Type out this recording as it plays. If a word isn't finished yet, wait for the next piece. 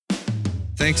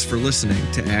Thanks for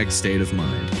listening to Ag State of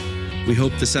Mind. We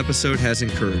hope this episode has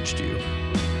encouraged you.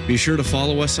 Be sure to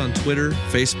follow us on Twitter,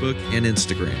 Facebook, and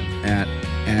Instagram at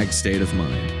Ag State of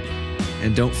Mind.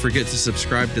 And don't forget to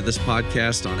subscribe to this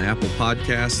podcast on Apple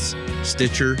Podcasts,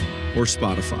 Stitcher, or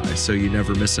Spotify so you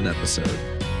never miss an episode.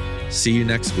 See you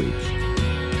next week.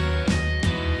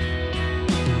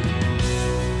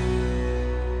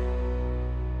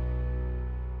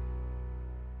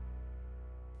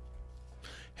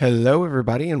 Hello,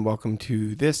 everybody, and welcome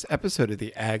to this episode of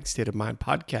the Ag State of Mind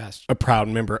podcast, a proud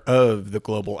member of the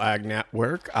Global Ag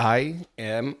Network. I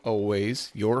am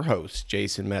always your host,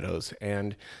 Jason Meadows,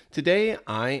 and today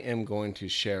I am going to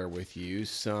share with you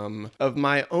some of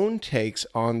my own takes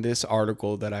on this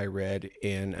article that I read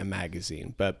in a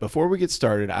magazine. But before we get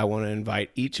started, I want to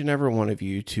invite each and every one of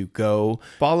you to go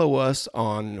follow us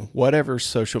on whatever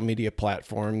social media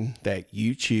platform that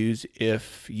you choose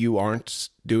if you aren't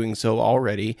doing so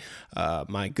already.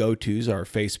 My go-tos are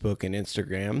Facebook and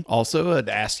Instagram. Also, I'd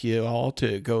ask you all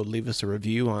to go leave us a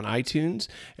review on iTunes.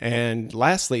 And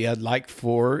lastly, I'd like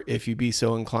for, if you be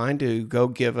so inclined, to go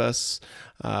give us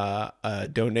a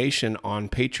donation on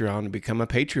Patreon to become a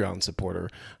Patreon supporter.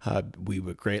 We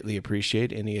would greatly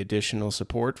appreciate any additional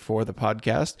support for the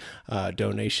podcast.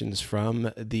 Donations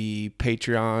from the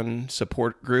Patreon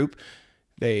support group.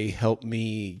 They help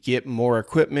me get more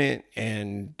equipment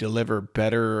and deliver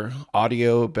better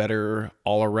audio, better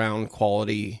all-around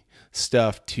quality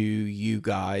stuff to you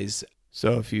guys.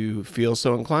 So if you feel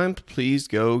so inclined, please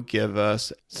go give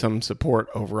us some support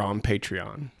over on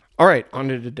Patreon. All right, on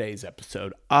to today's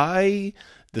episode. I,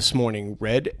 this morning,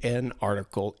 read an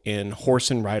article in Horse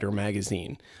and Rider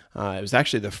magazine. It was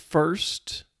actually the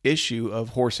first issue of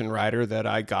Horse and Rider that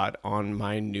I got on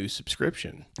my new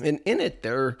subscription. And in it,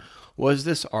 there was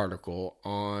this article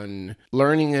on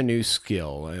learning a new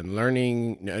skill and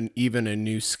learning even a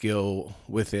new skill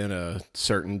within a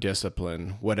certain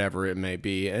discipline, whatever it may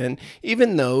be. And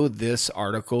even though this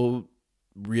article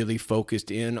really focused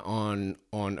in on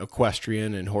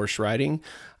equestrian and horse riding,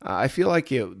 I feel like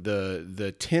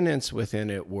the tenets within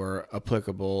it were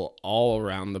applicable all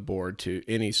around the board to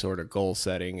any sort of goal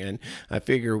setting. And I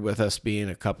figure with us being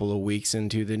a couple of weeks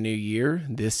into the new year,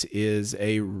 this is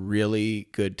a really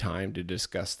good time to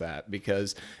discuss that,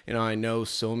 because I know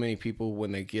so many people,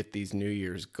 when they get these New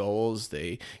Year's goals,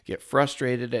 they get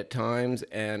frustrated at times.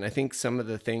 And I think some of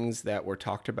the things that were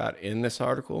talked about in this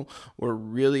article were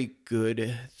really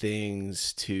good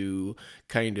things to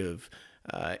kind of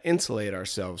insulate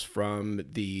ourselves from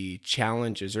the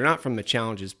challenges, or not from the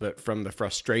challenges, but from the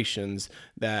frustrations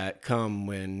that come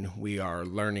when we are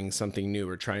learning something new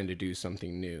or trying to do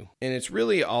something new. And it's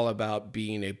really all about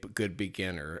being a good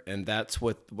beginner. And that's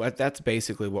that's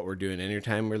basically what we're doing.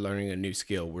 Anytime we're learning a new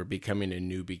skill, we're becoming a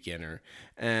new beginner.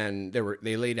 And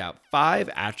they laid out 5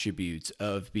 attributes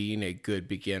of being a good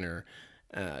beginner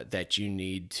that you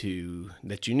need to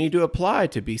apply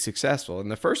to be successful.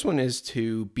 And the first one is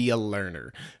to be a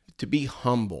learner, to be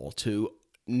humble, to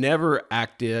never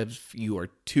act as you are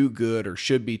too good or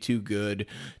should be too good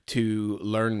to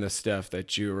learn the stuff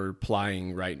that you're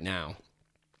applying right now.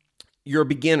 You're a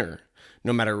beginner,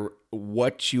 no matter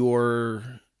what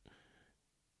your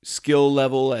skill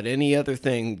level at any other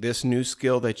thing. This new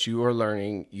skill that you are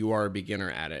learning, you are a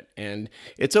beginner at it. And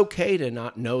it's okay to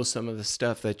not know some of the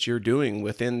stuff that you're doing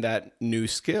within that new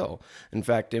skill. In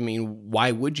fact,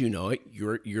 why would you know it?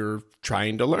 You're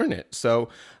trying to learn it. So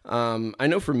I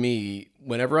know for me,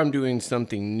 whenever I'm doing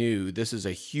something new, this is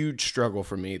a huge struggle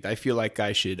for me. I feel like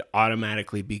I should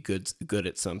automatically be good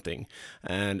at something,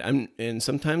 and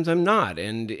sometimes I'm not.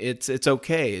 And it's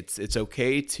okay. It's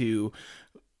okay to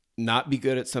not be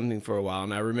good at something for a while.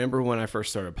 And I remember when I first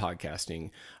started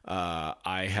podcasting,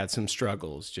 I had some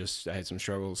struggles. I had some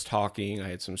struggles talking. I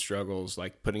had some struggles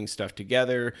like putting stuff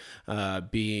together,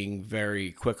 being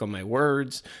very quick on my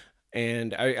words.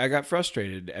 And I got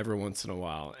frustrated every once in a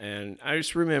while. And I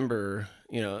just remember,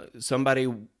 somebody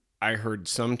I heard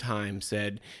sometime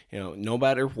said, no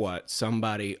matter what,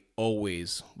 somebody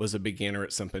always was a beginner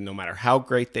at something. No matter how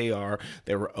great they are,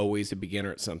 they were always a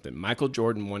beginner at something. Michael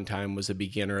Jordan one time was a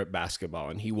beginner at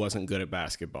basketball, and he wasn't good at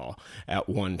basketball at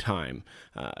one time.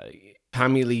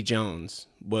 Tommy Lee Jones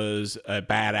was a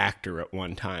bad actor at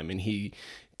one time, and he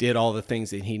did all the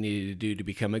things that he needed to do to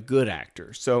become a good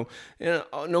actor. So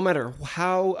no matter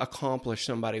how accomplished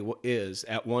somebody is,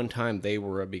 at one time they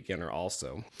were a beginner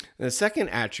also. And the second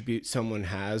attribute someone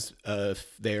has of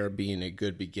their being a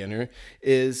good beginner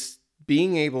is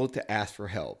being able to ask for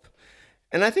help.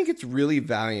 And I think it's really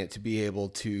valiant to be able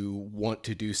to want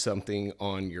to do something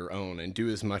on your own and do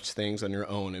as much things on your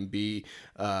own and be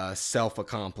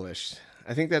self-accomplished.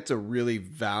 I think that's a really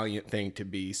valiant thing, to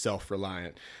be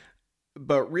self-reliant.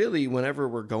 But really, whenever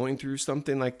we're going through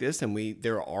something like this and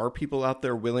there are people out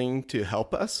there willing to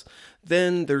help us,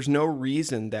 then there's no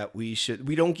reason that we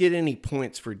don't get any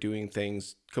points for doing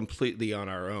things completely on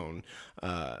our own.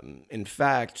 In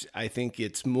fact, I think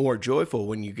it's more joyful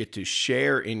when you get to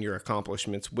share in your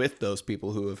accomplishments with those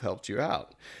people who have helped you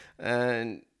out.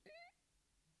 And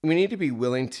we need to be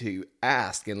willing to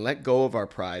ask and let go of our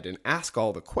pride and ask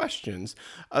all the questions,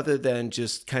 other than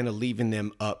just kind of leaving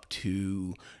them up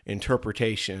to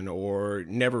interpretation or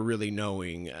never really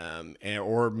knowing,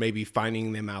 or maybe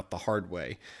finding them out the hard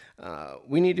way.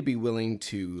 We need to be willing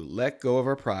to let go of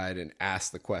our pride and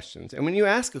ask the questions. And when you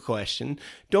ask a question,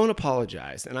 don't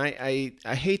apologize. And I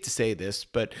hate to say this,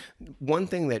 but one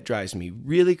thing that drives me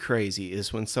really crazy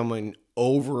is when someone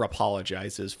over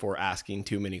apologizes for asking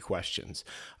too many questions.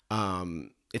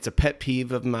 It's a pet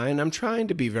peeve of mine. I'm trying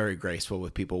to be very graceful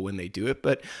with people when they do it,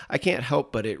 but I can't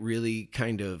help but it really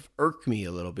kind of irk me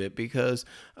a little bit, because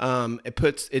it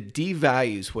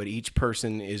devalues what each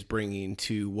person is bringing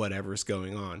to whatever's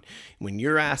going on. When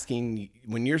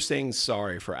you're saying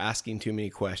sorry for asking too many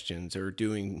questions or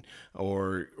doing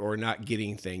or not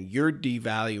getting things, you're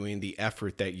devaluing the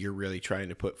effort that you're really trying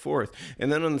to put forth.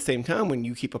 And then on the same time, when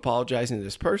you keep apologizing to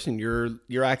this person,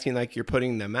 you're acting like you're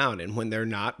putting them out, and when they're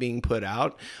not being put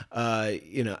out,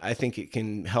 I think it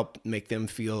can help make them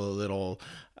feel a little,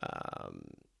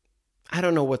 I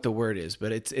don't know what the word is,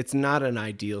 but it's not an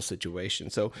ideal situation.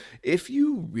 So if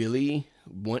you really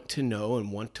want to know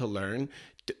and want to learn,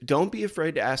 don't be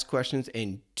afraid to ask questions,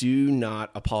 and do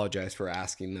not apologize for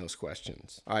asking those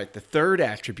questions. All right, the third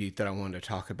attribute that I want to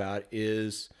talk about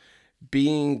is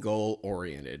being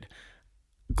goal-oriented.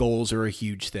 Goals are a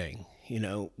huge thing.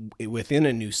 Within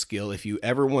a new skill, if you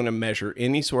ever want to measure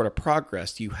any sort of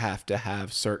progress, you have to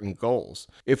have certain goals.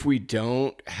 If we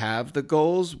don't have the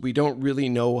goals, we don't really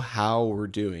know how we're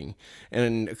doing.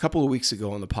 And a couple of weeks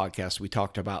ago on the podcast, we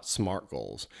talked about SMART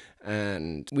goals.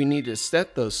 And we need to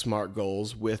set those SMART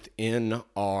goals within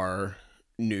our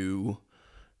new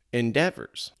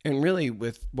endeavors. And really,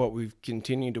 with what we've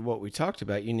continued to what we talked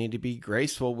about, you need to be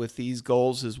graceful with these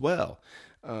goals as well.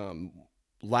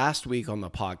 Last week on the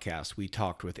podcast, we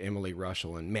talked with Emily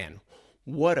Russell, and man,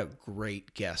 what a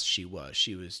great guest she was.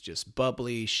 She was just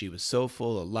bubbly. She was so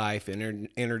full of life and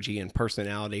energy and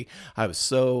personality. I was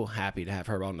so happy to have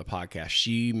her on the podcast.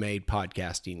 She made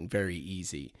podcasting very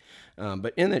easy.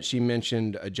 But in it, she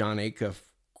mentioned a John Acuff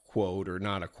quote, or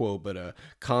not a quote, but a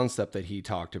concept that he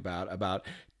talked about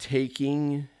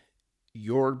taking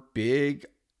your big,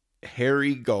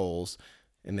 hairy goals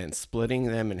and then splitting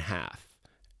them in half.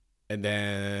 And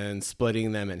then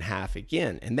splitting them in half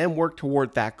again, and then work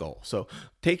toward that goal. So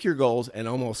take your goals and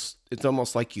it's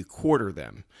almost like you quarter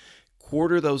them.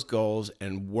 Quarter those goals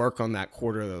and work on that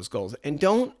quarter of those goals. And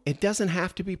it doesn't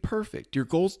have to be perfect. Your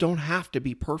goals don't have to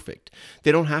be perfect.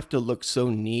 They don't have to look so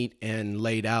neat and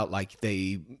laid out like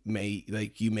you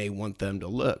may want them to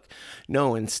look.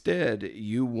 No, instead,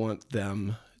 you want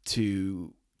them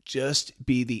to just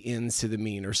be the ends to the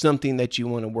mean, or something that you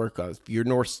want to work on, your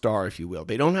North Star, if you will.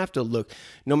 They don't have to look,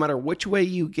 no matter which way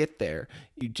you get there,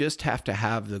 you just have to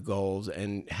have the goals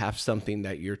and have something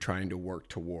that you're trying to work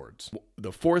towards.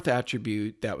 The fourth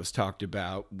attribute that was talked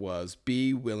about was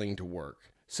be willing to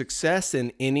work. Success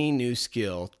in any new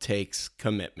skill takes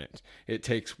commitment. It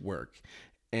takes work.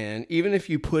 And even if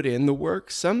you put in the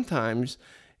work, sometimes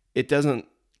it doesn't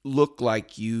look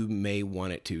like you may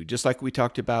want it to. Just like we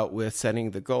talked about with setting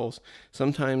the goals,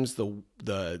 sometimes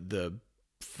the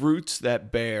fruits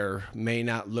that bear may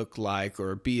not look like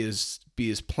or be as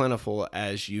plentiful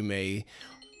as you may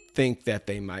think that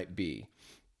they might be.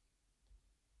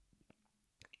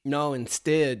 No,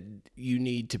 instead, you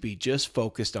need to be just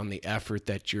focused on the effort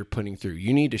that you're putting through.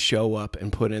 You need to show up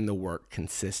and put in the work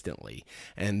consistently.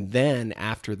 And then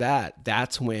after that,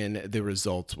 that's when the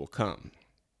results will come.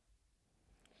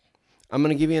 I'm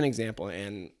going to give you an example,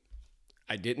 and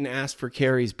I didn't ask for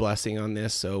Carrie's blessing on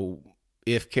this, so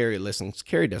if Carrie listens,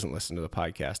 Carrie doesn't listen to the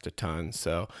podcast a ton,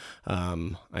 so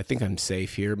I think I'm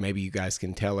safe here. Maybe you guys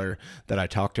can tell her that I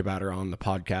talked about her on the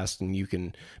podcast,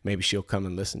 and maybe she'll come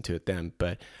and listen to it then,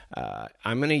 but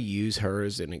I'm going to use her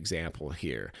as an example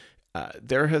here.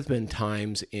 There have been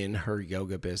times in her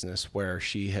yoga business where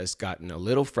she has gotten a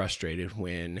little frustrated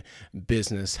when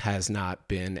business has not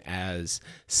been as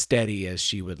steady as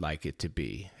she would like it to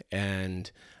be. And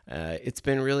it's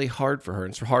been really hard for her.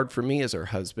 And it's hard for me as her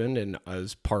husband and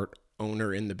as part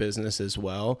owner in the business as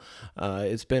well.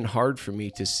 It's been hard for me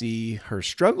to see her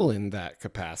struggle in that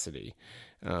capacity.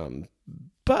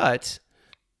 But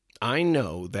I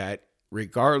know that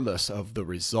regardless of the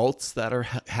results that are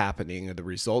happening or the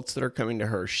results that are coming to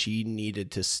her, she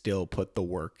needed to still put the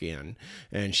work in,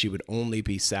 and she would only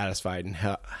be satisfied and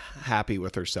happy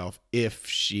with herself if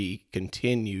she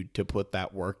continued to put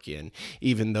that work in,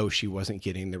 even though she wasn't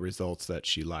getting the results that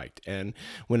she liked. And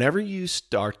whenever you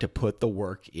start to put the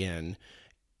work in,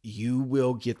 you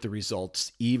will get the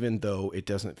results even though it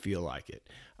doesn't feel like it.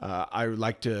 I would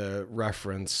like to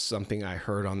reference something I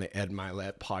heard on the Ed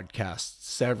Mylett podcast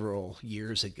several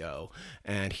years ago,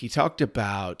 and he talked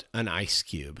about an ice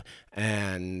cube.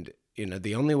 And,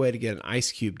 the only way to get an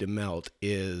ice cube to melt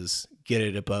is get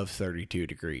it above 32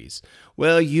 degrees.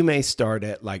 Well, you may start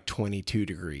at like 22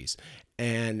 degrees.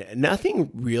 And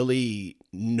nothing really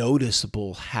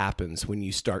noticeable happens when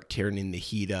you start turning the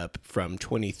heat up from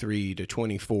 23 to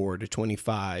 24 to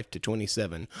 25 to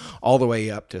 27, all the way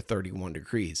up to 31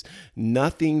 degrees.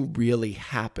 Nothing really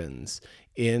happens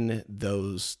in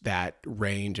that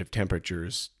range of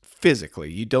temperatures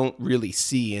physically. You don't really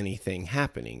see anything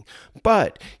happening,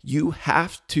 but you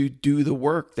have to do the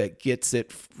work that gets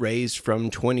it raised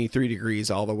from 23 degrees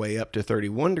all the way up to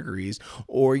 31 degrees,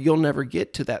 or you'll never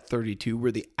get to that 32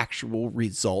 where the actual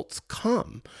results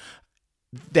come.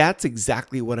 That's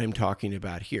exactly what I'm talking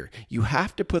about here. You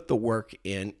have to put the work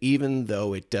in, even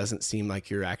though it doesn't seem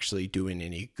like you're actually doing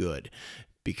any good,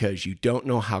 because you don't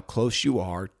know how close you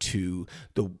are to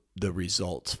the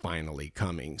results finally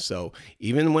coming. So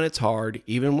even when it's hard,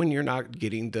 even when you're not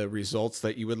getting the results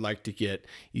that you would like to get,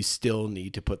 you still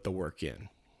need to put the work in.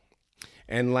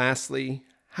 And lastly,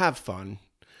 have fun.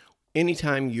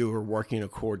 Anytime you are working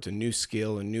towards a new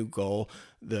skill, a new goal,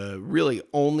 the really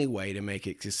only way to make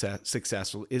it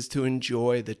successful is to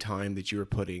enjoy the time that you're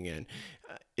putting in.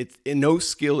 No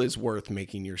skill is worth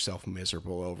making yourself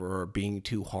miserable over or being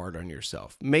too hard on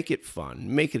yourself. Make it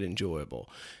fun. Make it enjoyable.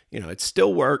 It's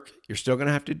still work. You're still going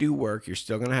to have to do work. You're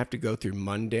still going to have to go through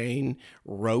mundane,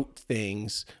 rote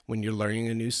things when you're learning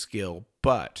a new skill,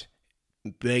 but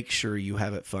make sure you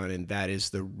have it fun, and that is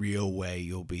the real way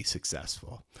you'll be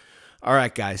successful. All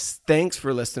right, guys, thanks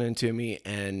for listening to me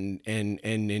and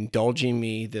indulging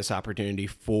me this opportunity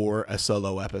for a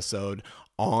solo episode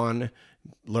on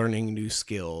learning new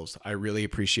skills. I really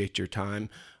appreciate your time.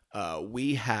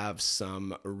 We have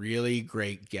some really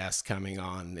great guests coming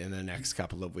on in the next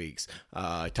couple of weeks.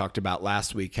 I talked about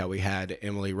last week how we had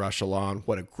Emily Rushell on.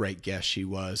 What a great guest she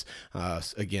was.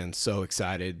 Again, so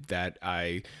excited that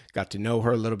I got to know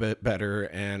her a little bit better,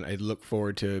 and I look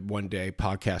forward to one day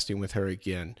podcasting with her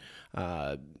again.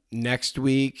 Next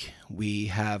week, we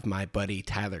have my buddy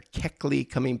Tyler Keckley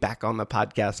coming back on the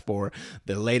podcast for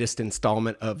the latest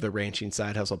installment of the Ranching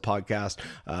Side Hustle podcast.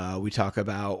 We talk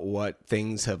about what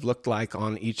things have looked like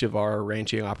on each of our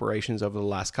ranching operations over the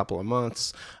last couple of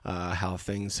months, how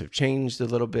things have changed a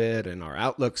little bit and our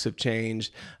outlooks have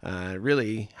changed,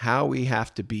 really how we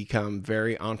have to become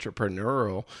very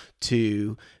entrepreneurial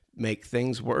to make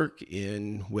things work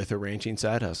with a ranching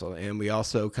side hustle. And we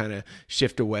also kind of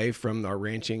shift away from our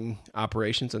ranching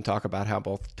operations and talk about how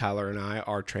both Tyler and I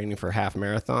are training for half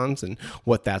marathons and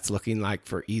what that's looking like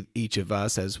for each of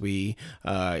us as we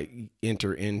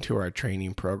enter into our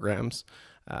training programs.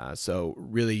 So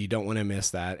really, you don't want to miss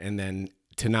that. And then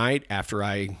tonight, after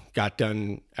I get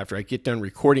done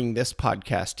recording this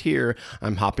podcast here,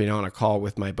 I'm hopping on a call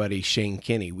with my buddy Shane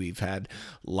Kinney. We've had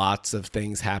lots of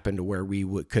things happen to where we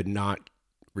could not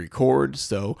record,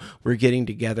 so we're getting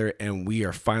together and we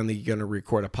are finally going to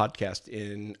record a podcast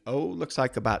in looks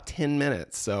like about 10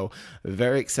 minutes. So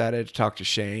very excited to talk to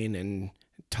Shane and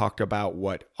talk about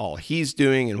what all he's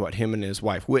doing and what him and his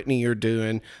wife Whitney are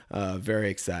doing. Very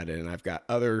excited. And I've got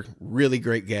other really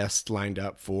great guests lined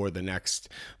up for the next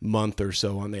month or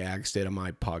so on the Ag State of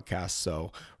Mind podcast.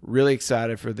 So really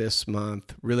excited for this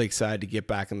month. Really excited to get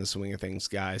back in the swing of things,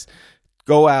 guys.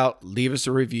 Go out, leave us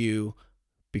a review,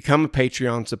 become a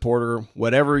Patreon supporter,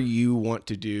 whatever you want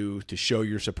to do to show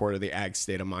your support of the Ag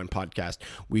State of Mind podcast.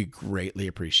 We greatly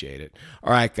appreciate it.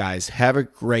 All right, guys, have a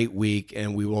great week,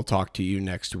 and we will talk to you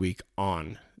next week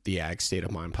on the Ag State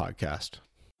of Mind podcast.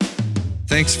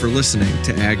 Thanks for listening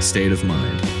to Ag State of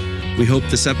Mind. We hope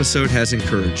this episode has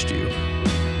encouraged you.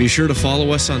 Be sure to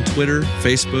follow us on Twitter,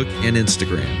 Facebook, and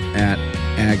Instagram at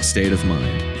Ag State of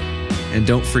Mind. And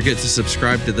don't forget to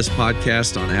subscribe to this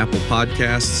podcast on Apple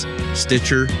Podcasts,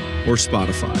 Stitcher, or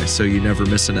Spotify so you never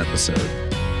miss an episode.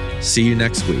 See you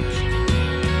next week.